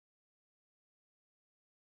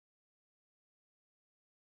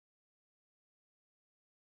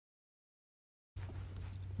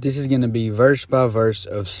This is going to be verse by verse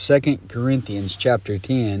of 2 Corinthians chapter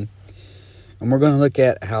 10. And we're going to look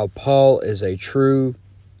at how Paul is a true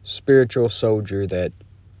spiritual soldier that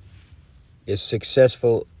is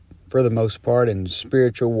successful for the most part in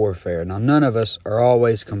spiritual warfare. Now, none of us are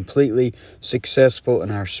always completely successful in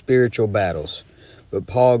our spiritual battles, but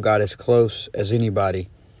Paul got as close as anybody.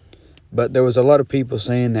 But there was a lot of people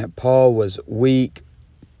saying that Paul was weak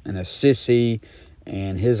and a sissy,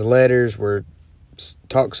 and his letters were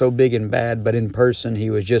talk so big and bad, but in person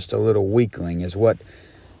he was just a little weakling, is what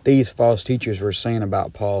these false teachers were saying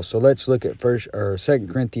about Paul. So let's look at 2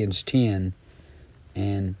 Corinthians 10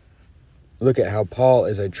 and look at how Paul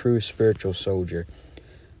is a true spiritual soldier.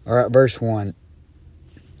 All right, verse 1.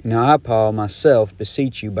 Now I, Paul, myself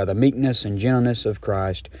beseech you by the meekness and gentleness of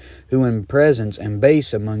Christ, who in presence am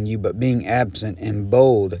base among you, but being absent am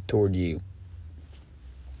bold toward you.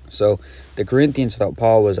 So the Corinthians thought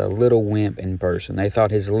Paul was a little wimp in person. They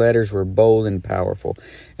thought his letters were bold and powerful.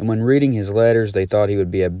 And when reading his letters, they thought he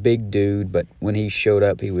would be a big dude, but when he showed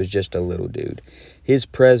up, he was just a little dude. His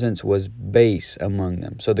presence was base among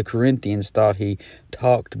them. So the Corinthians thought he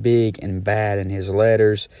talked big and bad in his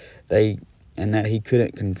letters, and that he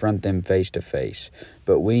couldn't confront them face to face.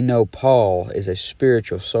 But we know Paul is a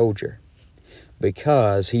spiritual soldier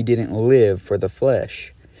because he didn't live for the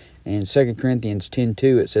flesh. In 2 Corinthians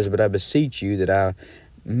 10:2 it says, But I beseech you that I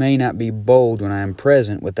may not be bold when I am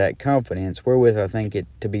present with that confidence, wherewith I think it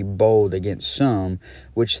to be bold against some,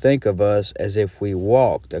 which think of us as if we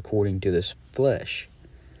walked according to this flesh.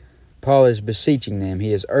 Paul is beseeching them.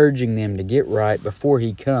 He is urging them to get right before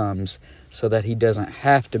he comes, so that he doesn't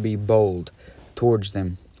have to be bold towards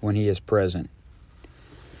them when he is present.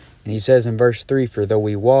 And he says in verse 3, For though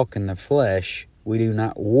we walk in the flesh, we do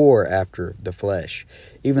not war after the flesh.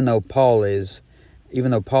 Even though Paul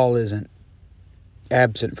isn't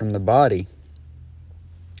absent from the body,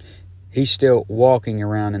 he's still walking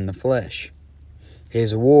around in the flesh.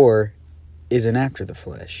 His war isn't after the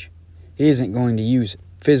flesh. He isn't going to use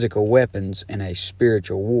physical weapons in a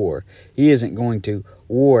spiritual war. He isn't going to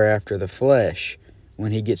war after the flesh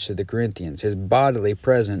when he gets to the Corinthians. His bodily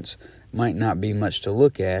presence might not be much to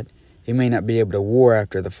look at. He may not be able to war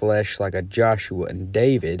after the flesh like a Joshua and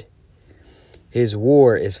David. His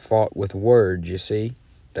war is fought with words, you see.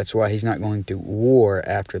 That's why he's not going to war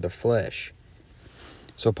after the flesh.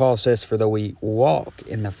 So Paul says, For though we walk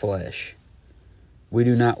in the flesh, we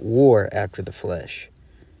do not war after the flesh.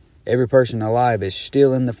 Every person alive is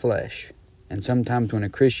still in the flesh. And sometimes when a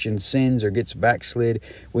Christian sins or gets backslid,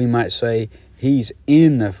 we might say, he's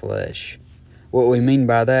in the flesh. What we mean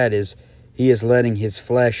by that is he is letting his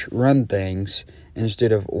flesh run things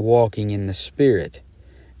instead of walking in the Spirit.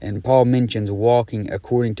 And Paul mentions walking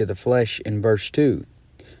according to the flesh in verse 2,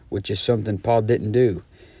 which is something Paul didn't do.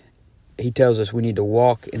 He tells us we need to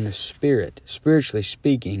walk in the Spirit. Spiritually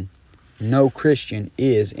speaking, no Christian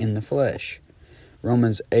is in the flesh.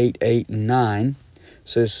 Romans 8:8 and 9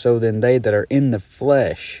 says, So then they that are in the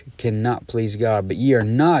flesh cannot please God, but ye are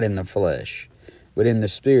not in the flesh, but in the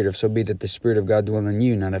Spirit, if so be that the Spirit of God dwell in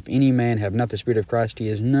you. Now, if any man have not the Spirit of Christ, he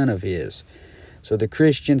is none of his. So the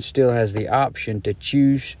Christian still has the option to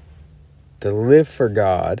choose to live for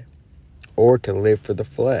God or to live for the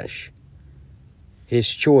flesh. His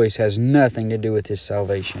choice has nothing to do with his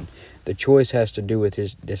salvation. The choice has to do with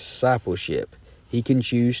his discipleship. He can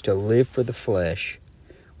choose to live for the flesh,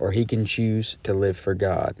 or he can choose to live for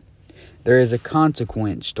God. There is a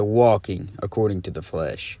consequence to walking according to the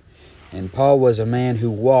flesh. And Paul was a man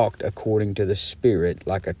who walked according to the Spirit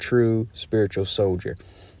like a true spiritual soldier.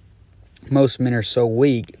 Most men are so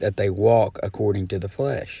weak that they walk according to the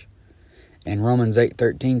flesh. And Romans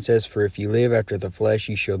 8:13 says, For if you live after the flesh,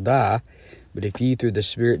 you shall die. But if ye through the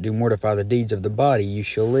Spirit do mortify the deeds of the body, you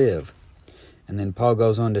shall live. And then Paul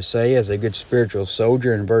goes on to say, as a good spiritual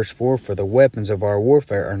soldier in verse 4, For the weapons of our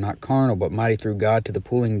warfare are not carnal, but mighty through God to the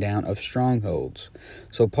pulling down of strongholds.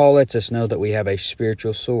 So Paul lets us know that we have a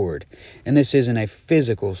spiritual sword. And this isn't a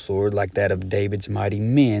physical sword like that of David's mighty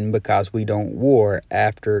men, because we don't war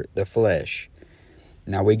after the flesh.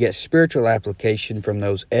 Now, we get spiritual application from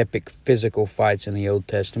those epic physical fights in the Old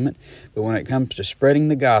Testament, but when it comes to spreading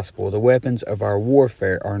the gospel, the weapons of our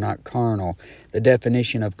warfare are not carnal. The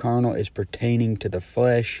definition of carnal is pertaining to the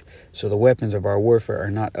flesh, so the weapons of our warfare are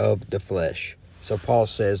not of the flesh. So Paul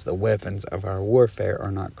says the weapons of our warfare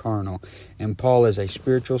are not carnal, and Paul is a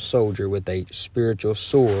spiritual soldier with a spiritual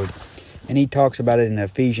sword. And he talks about it in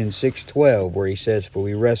Ephesians 6:12, where he says, For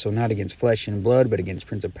we wrestle not against flesh and blood, but against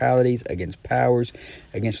principalities, against powers,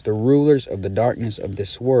 against the rulers of the darkness of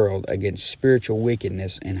this world, against spiritual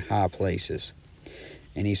wickedness in high places.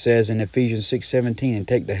 And he says in Ephesians 6:17, and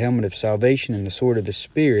take the helmet of salvation and the sword of the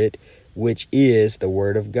Spirit, which is the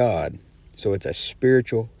Word of God. So it's a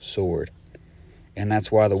spiritual sword. And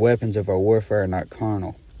that's why the weapons of our warfare are not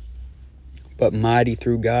carnal, but mighty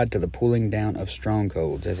through God to the pulling down of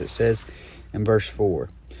strongholds, as it says in verse 4.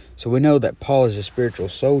 So we know that Paul is a spiritual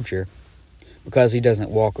soldier because he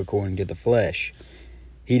doesn't walk according to the flesh.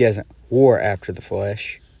 He doesn't war after the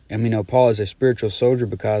flesh. And we know Paul is a spiritual soldier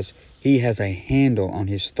because he has a handle on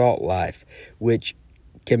his thought life, which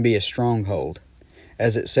can be a stronghold.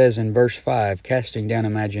 As it says in verse 5, casting down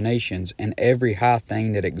imaginations and every high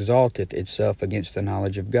thing that exalteth itself against the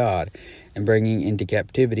knowledge of God, and bringing into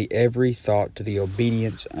captivity every thought to the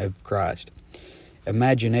obedience of Christ.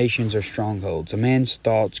 Imaginations are strongholds. A man's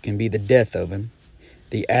thoughts can be the death of him.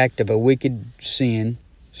 The act of a wicked sin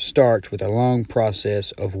starts with a long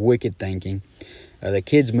process of wicked thinking. The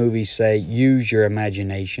kids' movies say, use your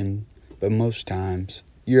imagination, but most times,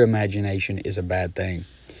 your imagination is a bad thing.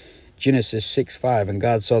 Genesis 6:5, and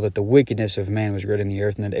God saw that the wickedness of man was great in the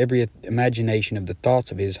earth, and that every imagination of the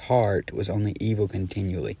thoughts of his heart was only evil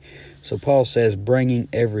continually. So Paul says, bringing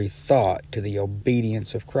every thought to the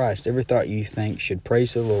obedience of Christ. Every thought you think should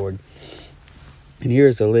praise the Lord. And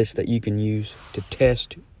here's a list that you can use to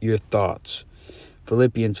test your thoughts.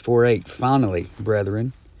 Philippians 4:8, finally,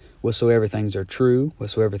 brethren, whatsoever things are true,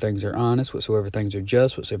 whatsoever things are honest, whatsoever things are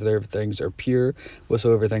just, whatsoever things are pure,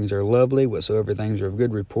 whatsoever things are lovely, whatsoever things are of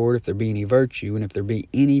good report, if there be any virtue, and if there be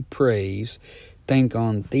any praise, think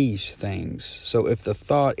on these things. So if the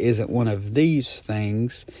thought isn't one of these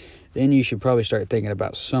things, then you should probably start thinking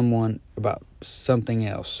about something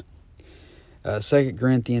else. 2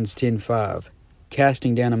 Corinthians 10:5.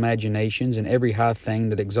 Casting down imaginations and every high thing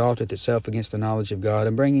that exalteth itself against the knowledge of God,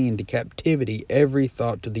 and bringing into captivity every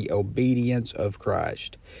thought to the obedience of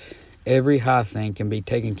Christ. Every high thing can be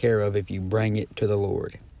taken care of if you bring it to the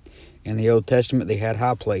Lord. In the Old Testament, they had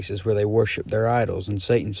high places where they worshiped their idols, and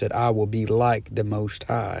Satan said, I will be like the Most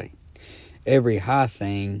High. Every high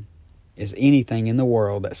thing is anything in the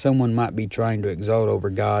world that someone might be trying to exalt over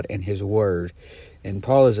God and His Word. And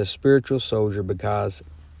Paul is a spiritual soldier because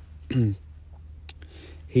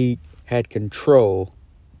he had control,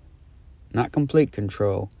 not complete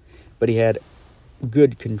control, but he had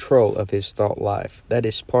good control of his thought life. That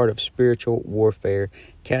is part of spiritual warfare,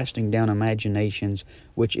 casting down imaginations,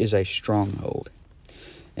 which is a stronghold.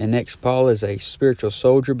 And next, Paul is a spiritual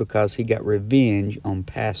soldier because he got revenge on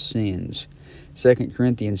past sins. 2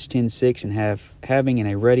 Corinthians 10:6, and having in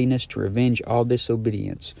a readiness to revenge all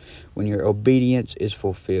disobedience when your obedience is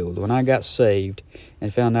fulfilled. When I got saved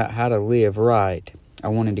and found out how to live right, I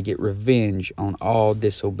wanted to get revenge on all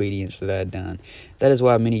disobedience that I had done. That is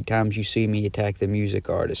why many times you see me attack the music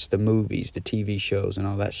artists, the movies, the TV shows, and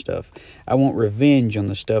all that stuff. I want revenge on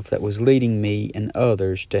the stuff that was leading me and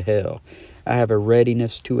others to hell. I have a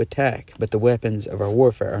readiness to attack, but the weapons of our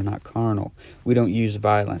warfare are not carnal. We don't use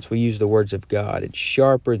violence. We use the words of God. It's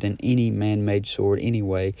sharper than any man-made sword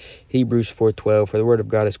anyway. Hebrews 4:12, for the word of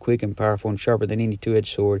God is quick and powerful and sharper than any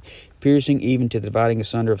two-edged sword, piercing even to the dividing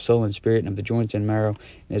asunder of soul and spirit and of the joints and marrow,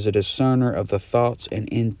 and is a discerner of the thoughts and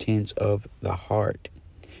intents of the heart.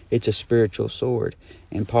 It's a spiritual sword,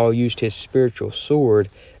 and Paul used his spiritual sword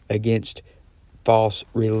against false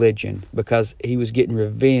religion because he was getting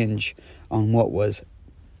revenge on what was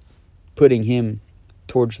putting him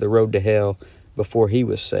towards the road to hell before he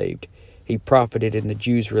was saved. He profited in the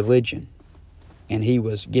Jews' religion, and he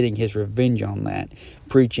was getting his revenge on that,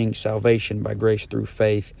 preaching salvation by grace through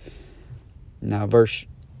faith. Now, verse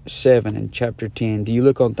 7 in chapter 10, do you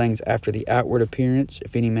look on things after the outward appearance?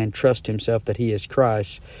 If any man trust himself that he is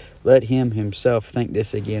Christ, let him himself think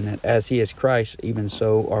this again, that as he is Christ, even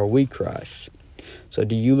so are we Christ. So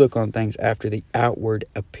do you look on things after the outward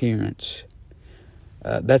appearance?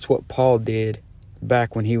 That's what Paul did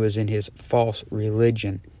back when he was in his false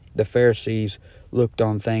religion. The Pharisees looked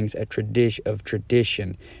on things of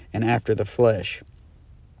tradition and after the flesh.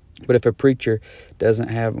 But if a preacher doesn't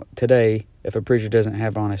have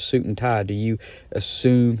on a suit and tie, do you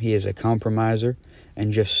assume he is a compromiser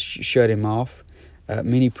and just shut him off?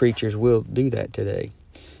 Many preachers will do that today.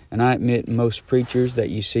 And I admit most preachers that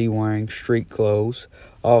you see wearing street clothes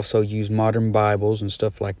also use modern Bibles and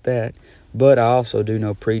stuff like that. But I also do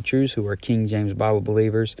know preachers who are King James Bible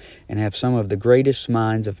believers and have some of the greatest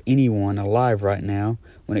minds of anyone alive right now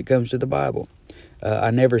when it comes to the Bible.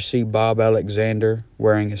 I never see Bob Alexander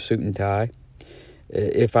wearing a suit and tie.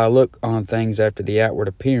 If I look on things after the outward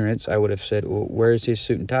appearance, I would have said, well, where's his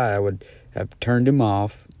suit and tie? I would have turned him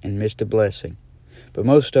off and missed a blessing. But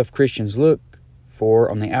most stuff Christians look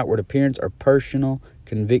for on the outward appearance are personal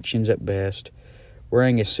convictions at best,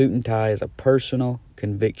 Wearing a suit and tie is a personal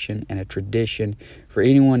conviction and a tradition. For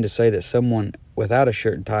anyone to say that someone without a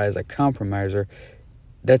shirt and tie is a compromiser,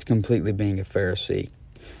 that's completely being a Pharisee.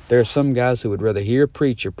 There are some guys who would rather hear a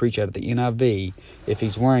preacher preach out of the NIV if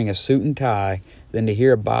he's wearing a suit and tie than to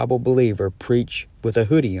hear a Bible believer preach with a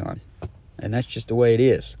hoodie on. And that's just the way it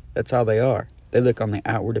is. That's how they are. They look on the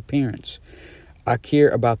outward appearance. I care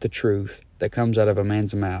about the truth that comes out of a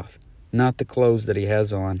man's mouth, not the clothes that he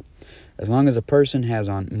has on. As long as a person has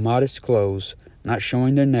on modest clothes, not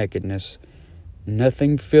showing their nakedness,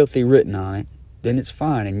 nothing filthy written on it, then it's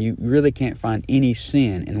fine, and you really can't find any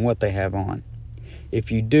sin in what they have on.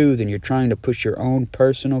 If you do, then you're trying to push your own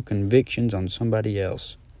personal convictions on somebody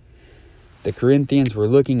else. The Corinthians were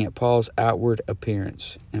looking at Paul's outward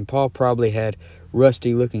appearance, and Paul probably had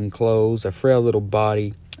rusty-looking clothes, a frail little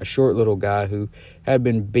body, a short little guy who had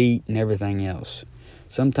been beat and everything else.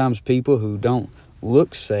 Sometimes people who don't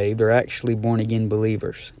look saved are actually born-again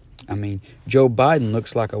believers. I mean, Joe Biden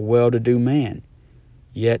looks like a well-to-do man,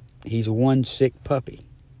 yet he's one sick puppy.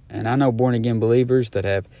 And I know born-again believers that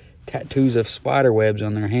have tattoos of spider webs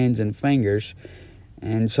on their hands and fingers,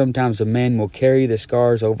 and sometimes a man will carry the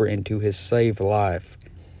scars over into his saved life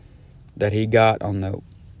that he got on the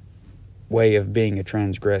way of being a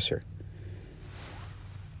transgressor.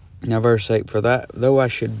 Now verse 8, for that, though I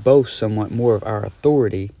should boast somewhat more of our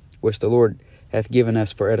authority, which the Lord hath given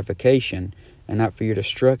us for edification, and not for your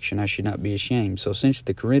destruction, I should not be ashamed. So since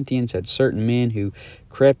the Corinthians had certain men who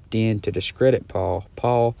crept in to discredit Paul,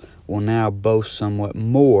 Paul will now boast somewhat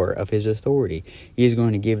more of his authority. He is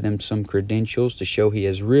going to give them some credentials to show he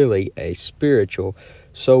is really a spiritual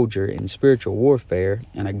soldier in spiritual warfare,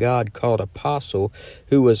 and a God-called apostle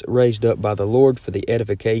who was raised up by the Lord for the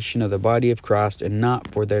edification of the body of Christ and not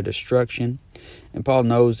for their destruction. And Paul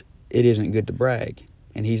knows it isn't good to brag.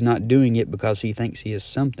 And he's not doing it because he thinks he is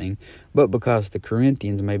something, but because the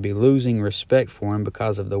Corinthians may be losing respect for him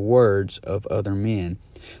because of the words of other men.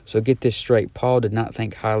 So get this straight, Paul did not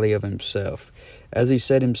think highly of himself. As he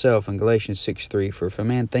said himself in Galatians 6:3, for if a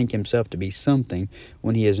man think himself to be something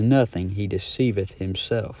when he is nothing, he deceiveth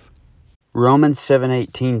himself. Romans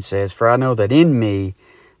 7:18 says, for I know that in me,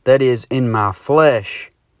 that is, in my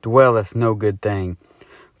flesh, dwelleth no good thing.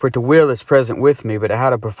 For to will is present with me, but how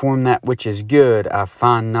to perform that which is good I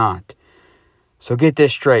find not. So get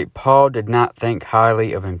this straight, Paul did not think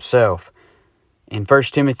highly of himself. In 1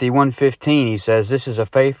 Timothy 1:15 he says, this is a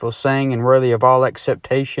faithful saying and worthy of all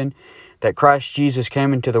acceptation, that Christ Jesus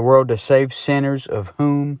came into the world to save sinners, of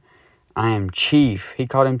whom I am chief. He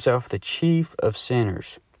called himself the chief of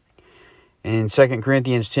sinners. In 2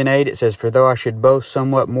 Corinthians 10:8 it says, for though I should boast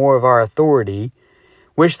somewhat more of our authority,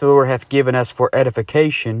 which the Lord hath given us for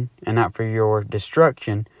edification, and not for your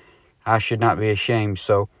destruction, I should not be ashamed.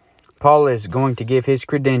 So Paul is going to give his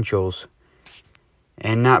credentials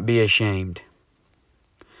and not be ashamed.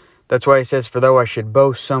 That's why he says, for though I should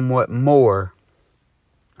boast somewhat more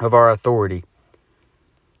of our authority.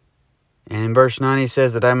 And in verse 9 he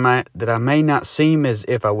says that I may not seem as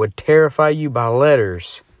if I would terrify you by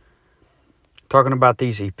letters. Talking about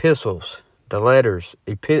these epistles, the letters.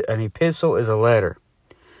 An epistle is a letter.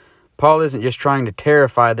 Paul isn't just trying to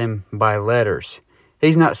terrify them by letters.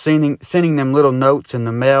 He's not sending them little notes in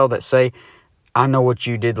the mail that say, I know what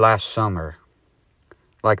you did last summer.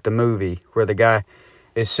 Like the movie where the guy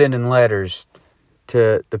is sending letters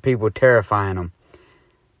to the people terrifying them.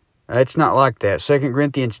 It's not like that. 2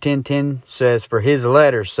 Corinthians 10:10 says, for his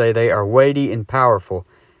letters say they are weighty and powerful,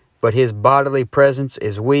 but his bodily presence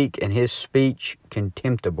is weak and his speech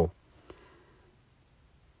contemptible.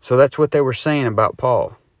 So that's what they were saying about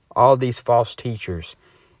Paul. All these false teachers,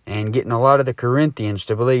 and getting a lot of the Corinthians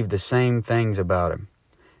to believe the same things about him.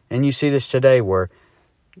 And you see this today where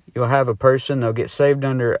you'll have a person, they'll get saved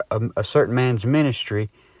under a certain man's ministry.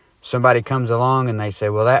 Somebody comes along and they say,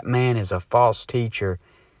 well, that man is a false teacher.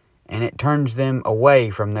 And it turns them away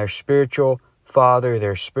from their spiritual father,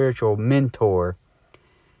 their spiritual mentor.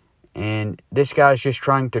 And this guy's just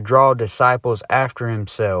trying to draw disciples after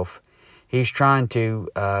himself. He's trying to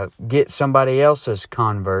get somebody else's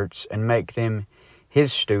converts and make them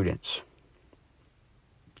his students.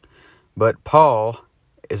 But Paul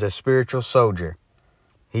is a spiritual soldier.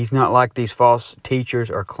 He's not like these false teachers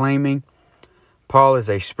are claiming. Paul is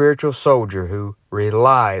a spiritual soldier who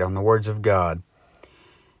relied on the words of God.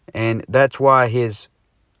 And that's why his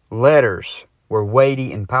letters were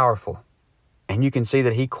weighty and powerful. And you can see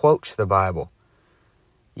that he quotes the Bible.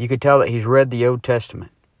 You could tell that he's read the Old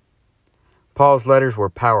Testament. Paul's letters were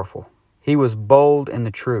powerful. He was bold in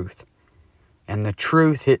the truth. And the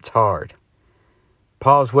truth hits hard.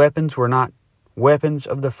 Paul's weapons were not weapons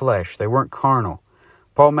of the flesh. They weren't carnal.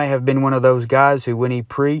 Paul may have been one of those guys who, when he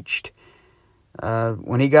preached,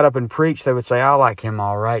 when he got up and preached, they would say, I like him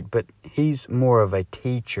all right, but he's more of a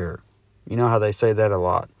teacher. You know how they say that a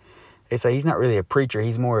lot. They say he's not really a preacher,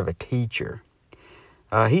 he's more of a teacher.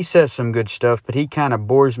 He says some good stuff, but he kind of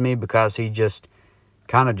bores me because he just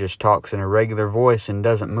talks in a regular voice and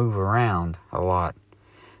doesn't move around a lot.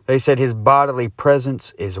 They said his bodily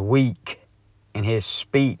presence is weak and his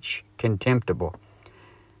speech contemptible.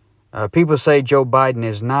 People say Joe Biden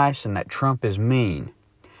is nice and that Trump is mean,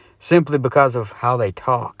 simply because of how they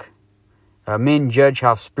talk. Men judge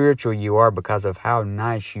how spiritual you are because of how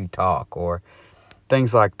nice you talk, or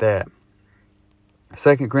things like that.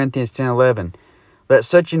 2 Corinthians 10:11. Let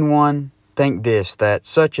such an one think this, that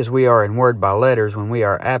such as we are in word by letters when we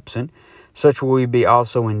are absent, such will we be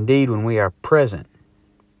also in deed when we are present.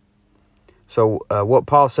 So what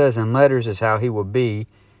Paul says in letters is how he will be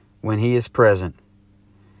when he is present.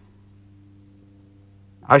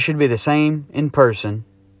 I should be the same in person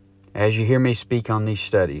as you hear me speak on these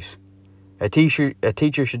studies. A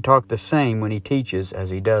teacher should talk the same when he teaches as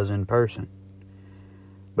he does in person.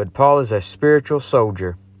 But Paul is a spiritual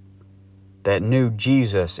soldier that knew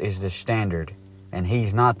Jesus is the standard, and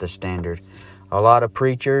he's not the standard. A lot of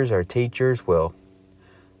preachers or teachers will,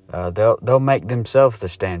 they'll make themselves the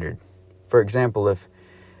standard. For example, if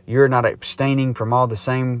you're not abstaining from all the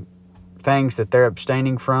same things that they're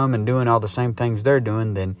abstaining from and doing all the same things they're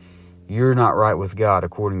doing, then you're not right with God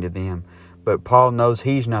according to them. But Paul knows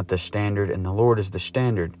he's not the standard and the Lord is the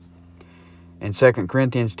standard. In 2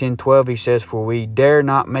 Corinthians 10:12 he says, For we dare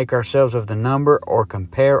not make ourselves of the number or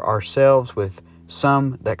compare ourselves with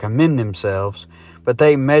some that commend themselves, but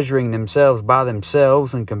they measuring themselves by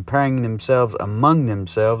themselves and comparing themselves among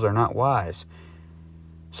themselves are not wise.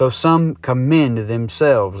 So some commend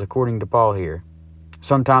themselves, according to Paul here.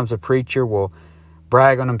 Sometimes a preacher will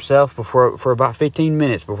brag on himself for about 15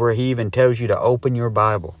 minutes before he even tells you to open your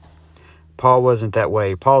Bible. Paul wasn't that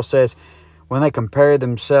way. Paul says when they compare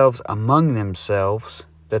themselves among themselves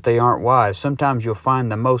that they aren't wise. Sometimes you'll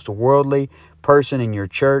find the most worldly person in your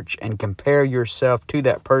church and compare yourself to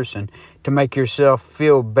that person to make yourself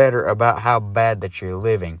feel better about how bad that you're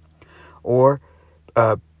living. Or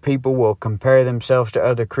people will compare themselves to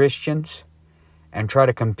other Christians and try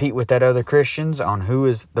to compete with that other Christians on who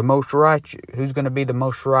is the most righteous, who's going to be the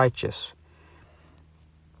most righteous.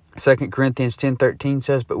 2 Corinthians 10:13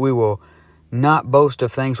 says, But we will not boast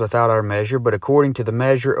of things without our measure, but according to the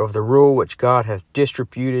measure of the rule which God hath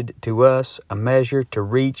distributed to us, a measure to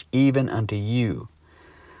reach even unto you.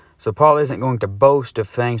 So Paul isn't going to boast of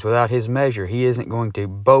things without his measure. He isn't going to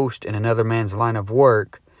boast in another man's line of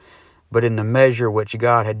work, but in the measure which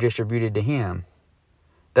God had distributed to him.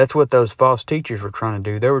 That's what those false teachers were trying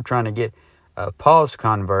to do. They were trying to get Paul's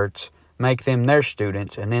converts, make them their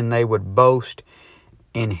students, and then they would boast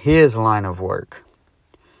in his line of work.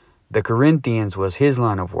 The Corinthians was his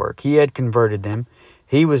line of work. He had converted them.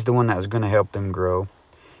 He was the one that was going to help them grow.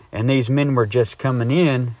 And these men were just coming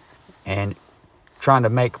in and trying to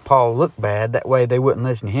make Paul look bad. That way they wouldn't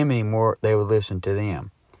listen to him anymore. They would listen to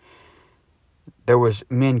them. There was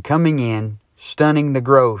men coming in, stunning the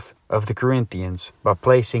growth of the Corinthians by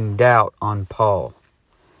placing doubt on Paul.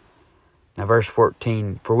 Now verse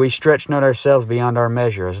 14, For we stretch not ourselves beyond our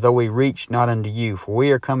measure, as though we reached not unto you, for we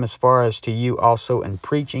are come as far as to you also in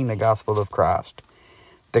preaching the gospel of Christ.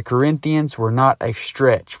 The Corinthians were not a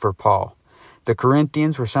stretch for Paul. The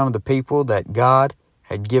Corinthians were some of the people that God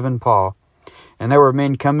had given Paul, and there were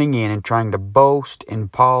men coming in and trying to boast in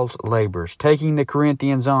Paul's labors, taking the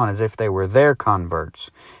Corinthians on as if they were their converts,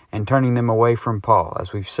 and turning them away from Paul,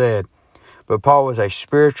 as we've said. But Paul was a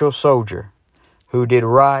spiritual soldier who did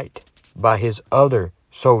right by his other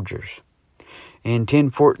soldiers. In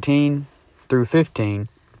 10:14 through 15,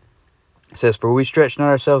 it says, For we stretch not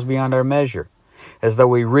ourselves beyond our measure, as though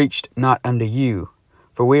we reached not unto you.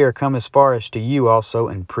 For we are come as far as to you also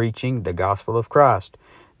in preaching the gospel of Christ,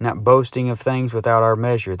 not boasting of things without our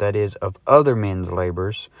measure, that is, of other men's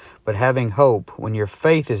labors, but having hope, when your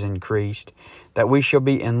faith is increased, that we shall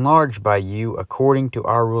be enlarged by you according to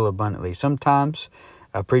our rule abundantly. Sometimes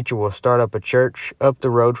a preacher will start up a church up the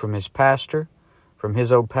road from his pastor, from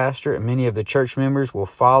his old pastor, and many of the church members will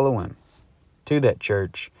follow him to that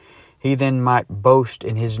church. He then might boast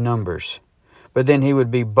in his numbers, but then he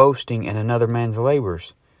would be boasting in another man's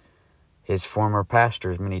labors. His former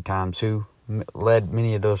pastors many times who led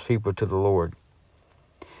many of those people to the Lord.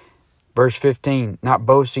 Verse 15, Not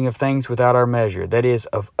boasting of things without our measure, that is,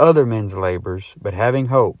 of other men's labors, but having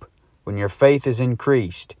hope, when your faith is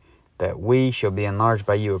increased, that we shall be enlarged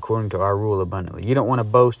by you according to our rule abundantly. You don't want to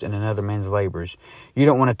boast in another man's labors. You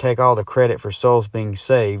don't want to take all the credit for souls being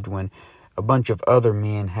saved when a bunch of other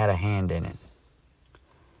men had a hand in it.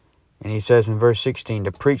 And he says in verse 16,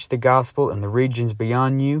 to preach the gospel in the regions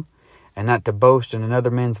beyond you, and not to boast in another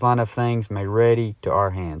man's line of things made ready to our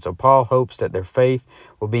hands. So Paul hopes that their faith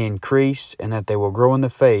will be increased and that they will grow in the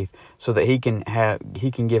faith so that he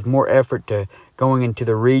can give more effort to going into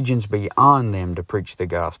the regions beyond them to preach the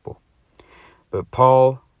gospel. But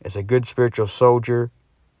Paul is a good spiritual soldier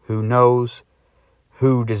who knows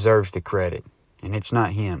who deserves the credit, and it's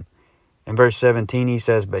not him. In verse 17 he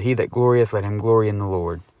says, but he that glorieth, let him glory in the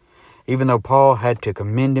Lord. Even though Paul had to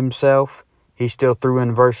commend himself, he still threw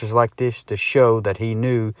in verses like this to show that he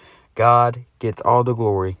knew God gets all the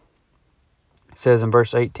glory. It says in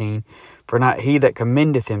verse 18, for not he that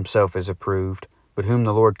commendeth himself is approved, but whom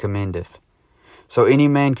the Lord commendeth. So any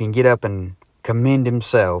man can get up and commend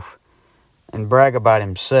himself and brag about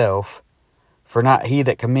himself, for not he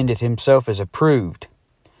that commendeth himself is approved.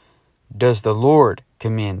 Does the Lord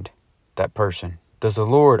commend that person? Does the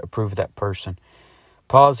Lord approve that person?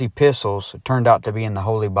 Paul's epistles turned out to be in the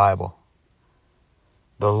Holy Bible.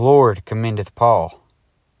 The Lord commendeth Paul.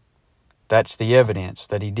 That's the evidence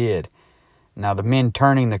that he did. Now the men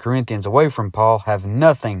turning the Corinthians away from Paul have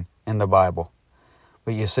nothing in the Bible.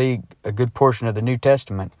 But you see a good portion of the New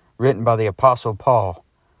Testament written by the Apostle Paul,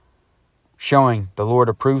 showing the Lord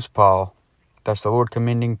approves Paul. That's the Lord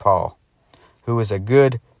commending Paul, who is a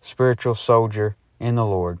good spiritual soldier in the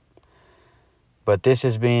Lord. But this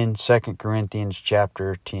has been 2 Corinthians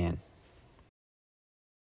chapter 10.